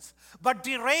presence, but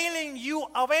derailing you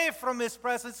away from His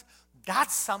presence,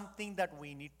 that's something that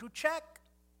we need to check.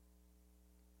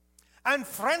 And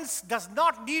friends does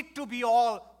not need to be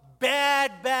all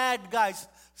bad guys.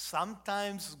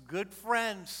 Sometimes good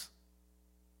friends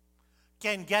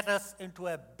can get us into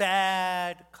a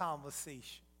bad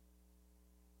conversation.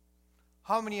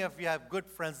 How many of you have good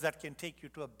friends that can take you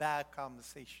to a bad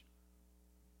conversation?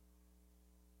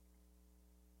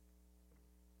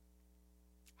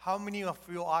 How many of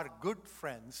you are good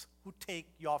friends who take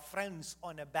your friends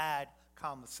on a bad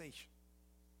conversation?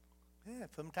 Yeah,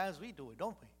 sometimes we do it,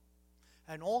 don't we?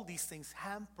 And all these things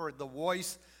hamper the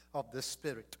voice of the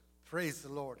Spirit. Praise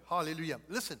the Lord. Hallelujah.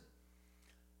 Listen,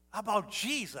 about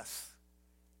Jesus,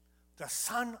 the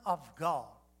Son of God,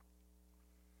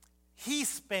 He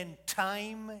spent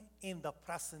time in the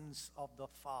presence of the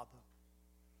Father.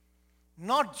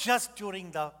 Not just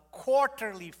during the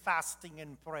quarterly fasting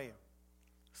and prayer.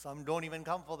 Some don't even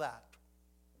come for that.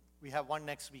 We have one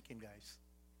next weekend, guys.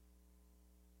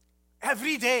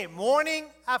 Every day, morning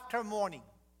after morning,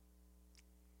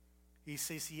 He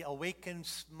says He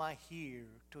awakens my ear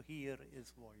to hear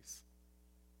His voice.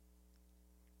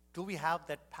 Do we have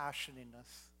that passion in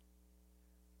us?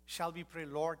 Shall we pray,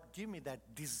 Lord, give me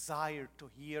that desire to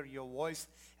hear your voice,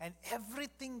 and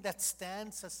everything that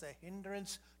stands as a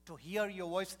hindrance to hear your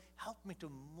voice, help me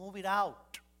to move it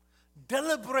out.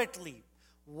 Deliberately,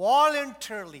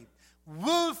 voluntarily,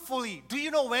 willfully. Do you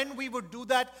know when we would do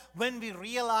that? When we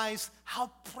realize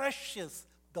how precious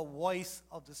the voice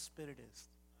of the Spirit is.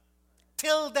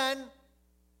 Till then,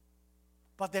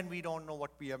 but then we don't know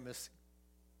what we are missing.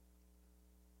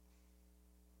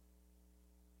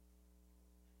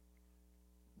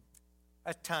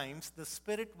 At times, the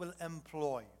Spirit will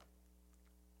employ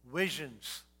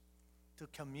visions to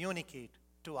communicate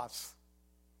to us.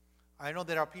 I know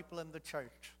there are people in the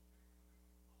church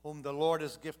whom the Lord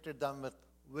has gifted them with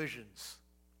visions.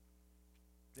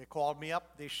 They call me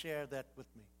up, they share that with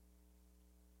me.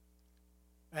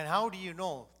 And how do you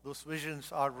know those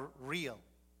visions are real?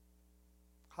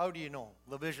 How do you know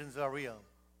the visions are real?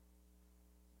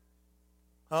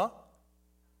 Huh?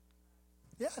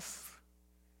 Yes.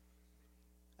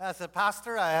 As a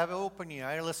pastor, I have an open ear.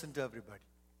 I listen to everybody.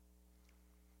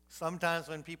 Sometimes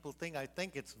when people think, I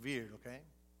think it's weird, okay?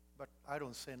 But I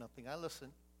don't say nothing. I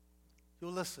listen. You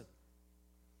listen.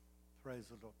 Praise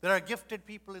the Lord. There are gifted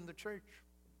people in the church.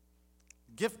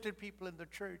 Gifted people in the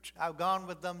church. I've gone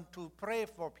with them to pray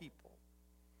for people.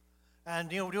 And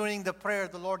during the prayer,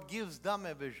 the Lord gives them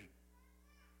a vision.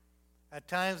 At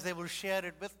times they will share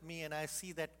it with me, and I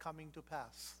see that coming to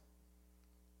pass.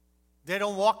 They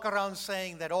don't walk around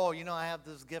saying that, I have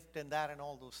this gift and that and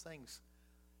all those things.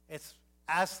 It's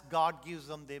as God gives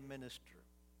them, they minister.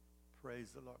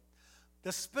 Praise the Lord.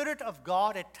 The Spirit of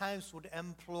God at times would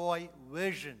employ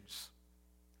visions.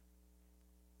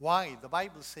 Why? The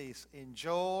Bible says in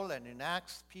Joel and in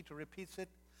Acts, Peter repeats it,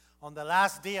 on the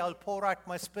last day I'll pour out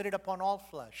my Spirit upon all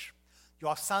flesh.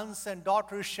 Your sons and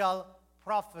daughters shall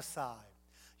prophesy.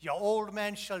 Your old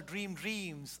men shall dream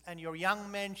dreams, and your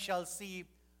young men shall see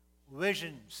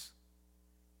visions.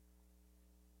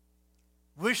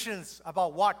 Visions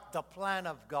about what? The plan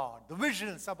of God. The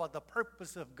visions about the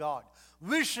purpose of God.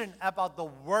 Vision about the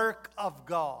work of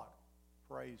God.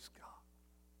 Praise God.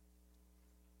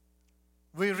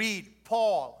 We read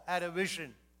Paul had a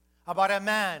vision about a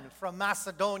man from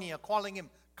Macedonia calling him,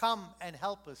 come and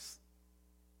help us.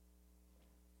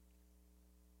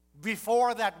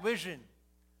 Before that vision,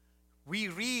 we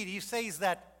read, he says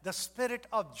that the Spirit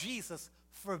of Jesus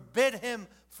forbid him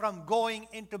from going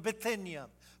into Bithynia,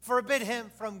 forbid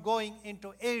him from going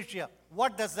into Asia.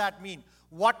 What does that mean?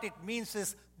 What it means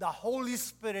is the Holy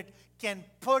Spirit can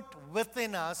put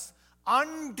within us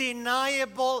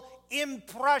undeniable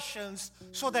impressions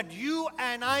so that you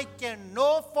and I can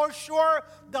know for sure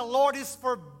the Lord is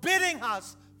forbidding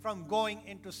us from going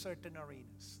into certain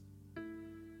arenas.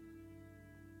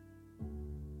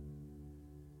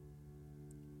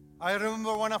 I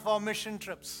remember one of our mission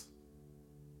trips.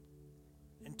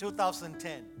 In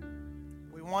 2010,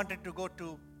 we wanted to go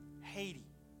to Haiti.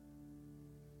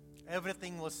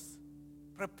 Everything was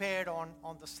prepared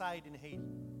on the side in Haiti.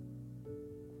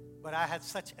 But I had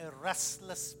such a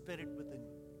restless spirit within me.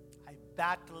 I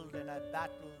battled and I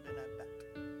battled and I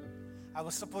battled. I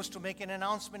was supposed to make an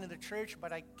announcement in the church,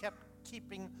 but I kept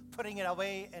putting it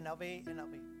away and away and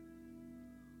away.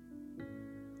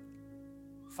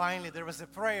 Finally, there was a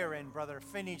prayer in Brother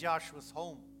Finney Joshua's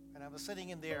home. And I was sitting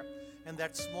in there in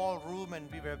that small room and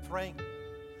we were praying.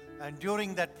 And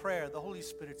during that prayer, the Holy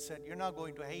Spirit said, you're not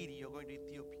going to Haiti, you're going to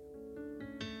Ethiopia.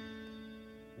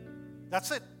 That's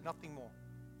it, nothing more.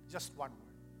 Just one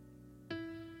word.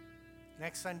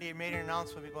 Next Sunday, he made an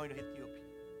announcement, we're going to Ethiopia.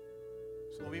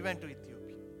 So we went to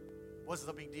Ethiopia. What's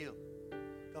the big deal?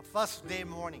 The first day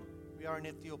morning, we are in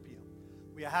Ethiopia.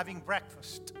 We are having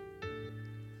breakfast.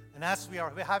 And as we're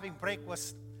having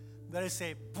breakfast, there is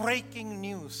a breaking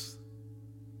news.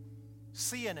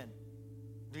 CNN.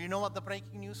 Do you know what the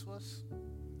breaking news was?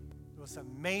 There was a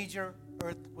major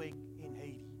earthquake in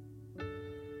Haiti.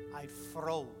 I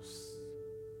froze.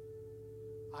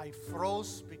 I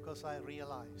froze because I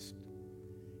realized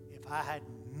if I had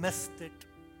missed it,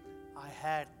 I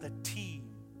had the team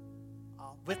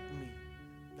with me.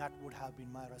 That would have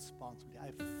been my responsibility.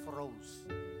 I froze.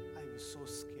 I was so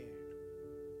scared.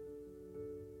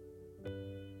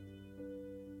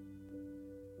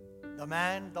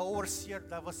 The overseer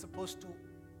that was supposed to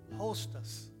host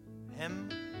us, him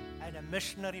and a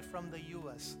missionary from the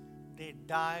U.S., they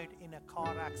died in a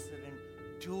car accident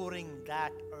during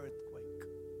that earthquake.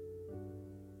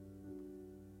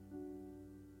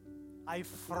 I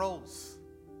froze.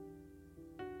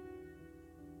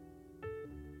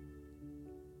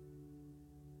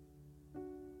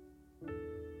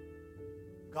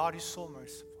 God is so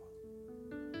merciful.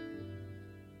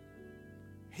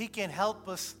 He can help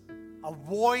us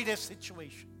avoid a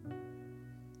situation,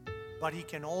 but He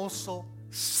can also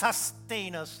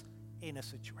sustain us in a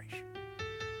situation.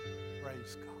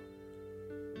 Praise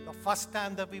God. The first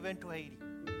time that we went to Haiti,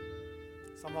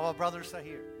 some of our brothers are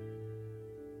here.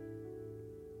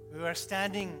 We were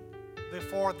standing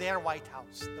before their White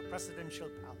House, the presidential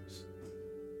palace.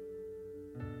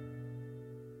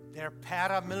 Their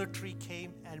paramilitary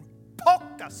came and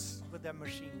poked us with their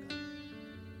machine gun.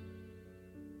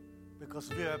 Because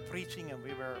we were preaching and we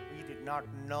did not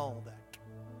know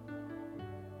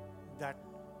that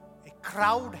a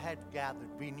crowd had gathered.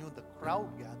 We knew the crowd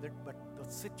gathered, but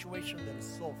the situation that is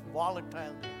so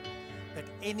volatile that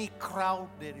any crowd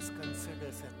there is considered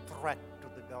as a threat to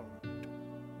the government.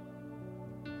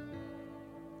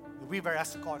 We were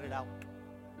escorted out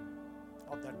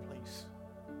of that place.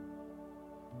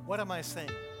 What am I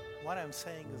saying? What I'm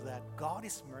saying is that God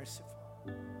is merciful.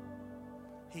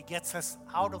 He gets us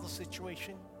out of the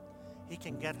situation. He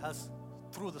can get us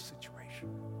through the situation.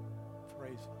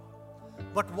 Praise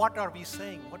God. But what are we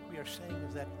saying? What we are saying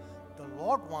is that the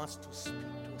Lord wants to speak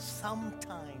to us.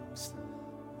 Sometimes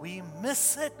we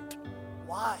miss it.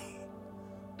 Why?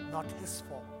 Not His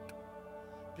fault.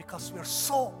 Because we're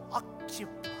so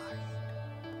occupied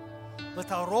with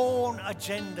our own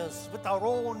agendas, with our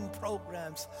own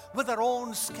programs, with our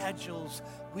own schedules.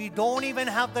 We don't even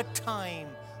have the time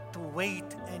to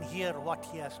wait and hear what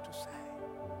He has to say.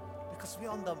 Because we're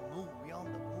on the move, we're on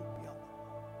the move, we're on the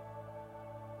move.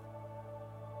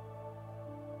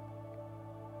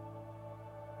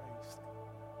 Praise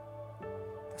God.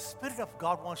 The Spirit of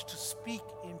God wants to speak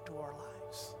into our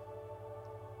lives.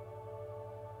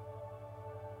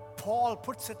 Paul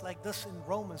puts it like this in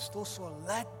Romans: those who are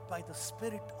led by the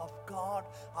Spirit of God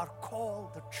are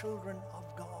called the children of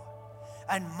God.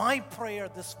 And my prayer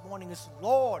this morning is,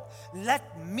 Lord,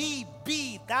 let me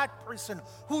be that person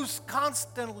who's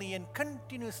constantly and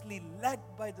continuously led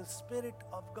by the Spirit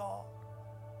of God.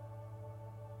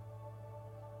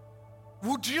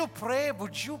 Would you pray?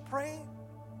 Would you pray?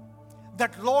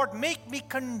 That, Lord, make me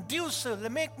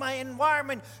conducive, make my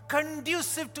environment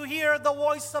conducive to hear the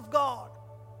voice of God.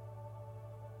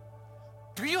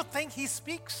 Do you think He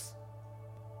speaks?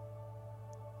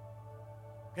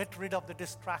 Get rid of the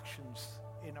distractions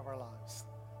in our lives.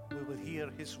 We will hear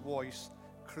His voice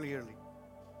clearly.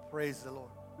 Praise the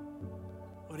Lord.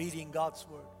 Reading God's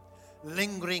Word,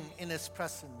 lingering in His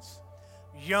presence,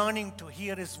 yearning to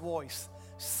hear His voice,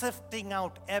 sifting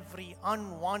out every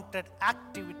unwanted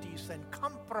activities and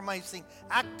compromising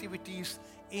activities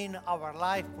in our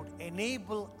life would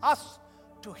enable us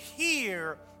to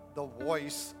hear the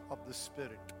voice of the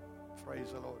Spirit.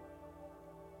 Praise the Lord.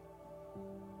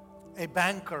 A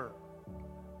banker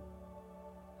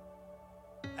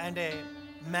and a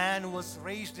man who was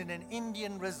raised in an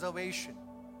Indian reservation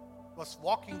was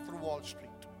walking through Wall Street.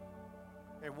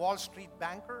 A Wall Street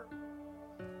banker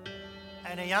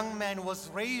and a young man who was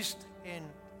raised in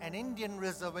an Indian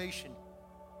reservation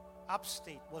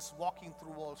upstate was walking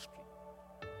through Wall Street.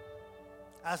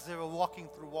 As they were walking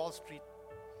through Wall Street,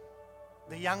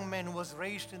 the young man who was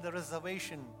raised in the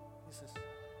reservation, he says,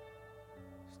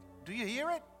 "Do you hear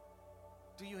it?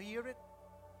 Do you hear it?"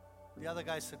 The other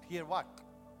guy said, "Hear what?"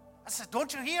 I said,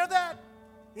 "Don't you hear that?"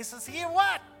 He says, "Hear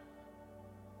what?"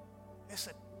 He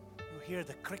said, "You hear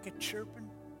the cricket chirping?"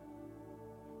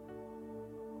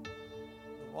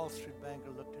 The Wall Street banker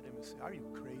looked at him and said, "Are you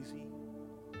crazy?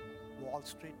 Wall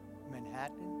Street,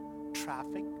 Manhattan,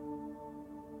 traffic,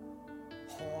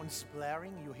 horns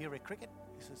blaring, you hear a cricket?"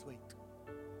 He says, wait.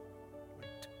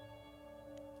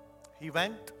 He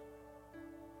went,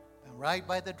 and right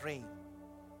by the drain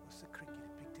was the cricket.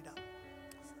 He picked it up.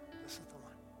 This is the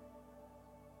one.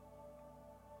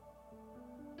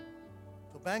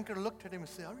 The banker looked at him and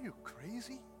said, "Are you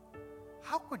crazy?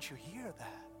 How could you hear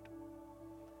that?"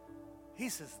 He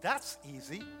says, "That's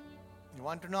easy. You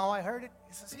want to know how I heard it?"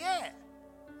 He says, "Yeah,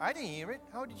 I didn't hear it.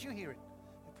 How did you hear it?"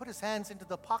 He put his hands into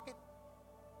the pocket,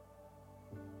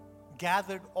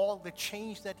 gathered all the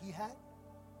change that he had,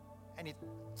 and he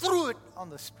threw it on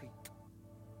the street.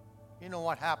 You know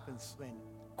what happens when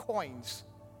coins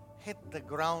hit the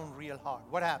ground real hard?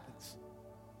 What happens?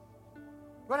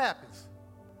 What happens?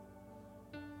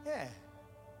 Yeah.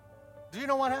 Do you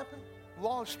know what happened?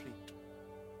 Wall Street.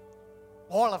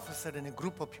 All of a sudden, a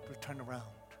group of people turn around.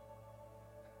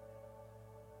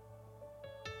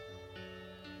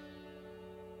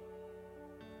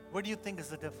 What do you think is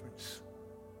the difference?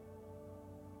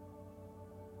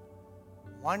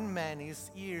 One man,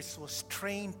 his ears was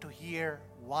trained to hear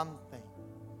one thing.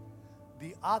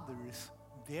 The others,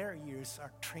 their ears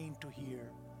are trained to hear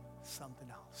something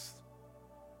else.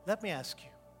 Let me ask you,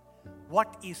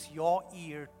 what is your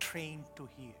ear trained to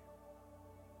hear?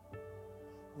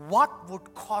 What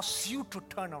would cause you to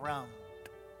turn around?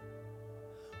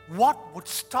 What would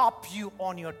stop you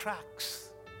on your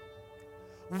tracks?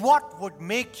 What would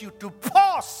make you to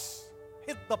pause?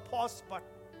 Hit the pause button.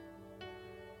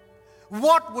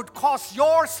 What would cause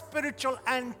your spiritual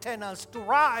antennas to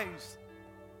rise?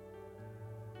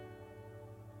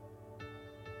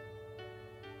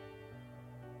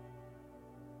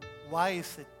 Why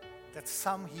is it that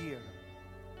some hear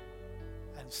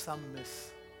and some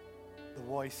miss the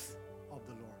voice of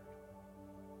the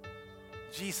Lord?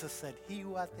 Jesus said, "He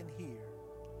who hath an ear,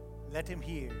 let him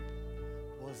hear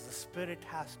what the Spirit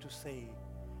has to say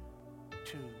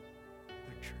to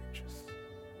the churches."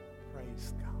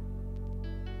 Praise God.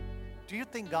 Do you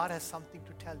think God has something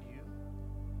to tell you?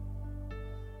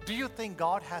 Do you think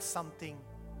God has something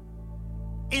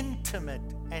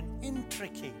intimate and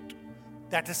intricate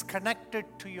that is connected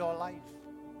to your life?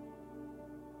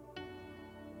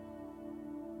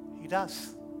 He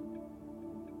does.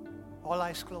 All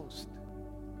eyes closed.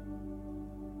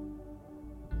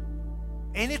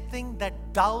 Anything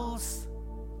that dulls,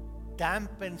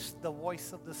 dampens the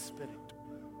voice of the Spirit,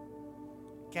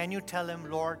 can you tell him,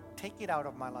 "Lord, take it out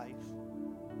of my life"?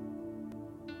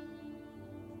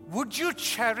 Would you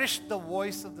cherish the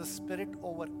voice of the Spirit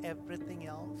over everything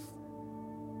else?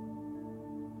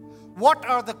 What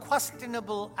are the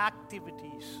questionable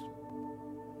activities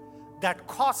that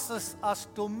causes us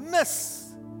to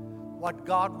miss what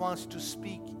God wants to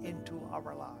speak into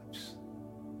our lives?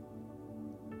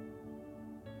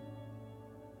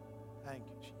 Thank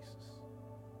you, Jesus.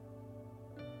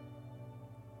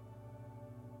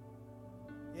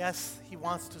 Yes, he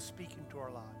wants to speak into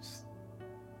our lives.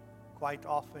 Quite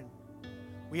often,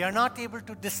 we are not able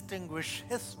to distinguish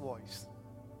his voice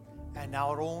and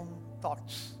our own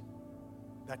thoughts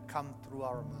that come through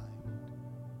our mind.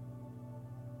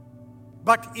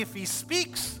 But if he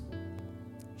speaks,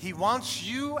 he wants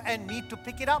you and me to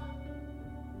pick it up.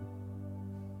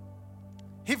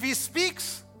 If he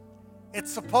speaks,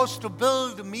 it's supposed to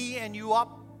build me and you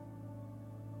up.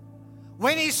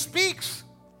 When he speaks,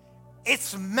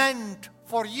 it's meant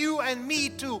for you and me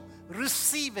to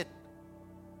receive it.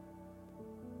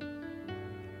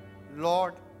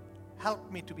 Lord,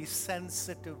 help me to be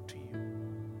sensitive to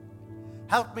you.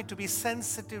 Help me to be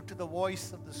sensitive to the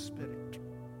voice of the Spirit.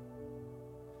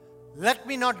 Let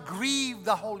me not grieve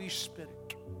the Holy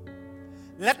Spirit.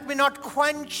 Let me not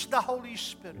quench the Holy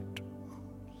Spirit.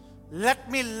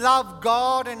 Let me love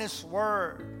God and his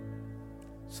word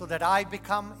so that I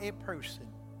become a person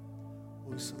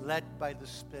who is led by the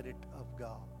Spirit of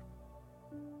God.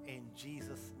 In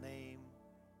Jesus' name,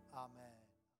 amen.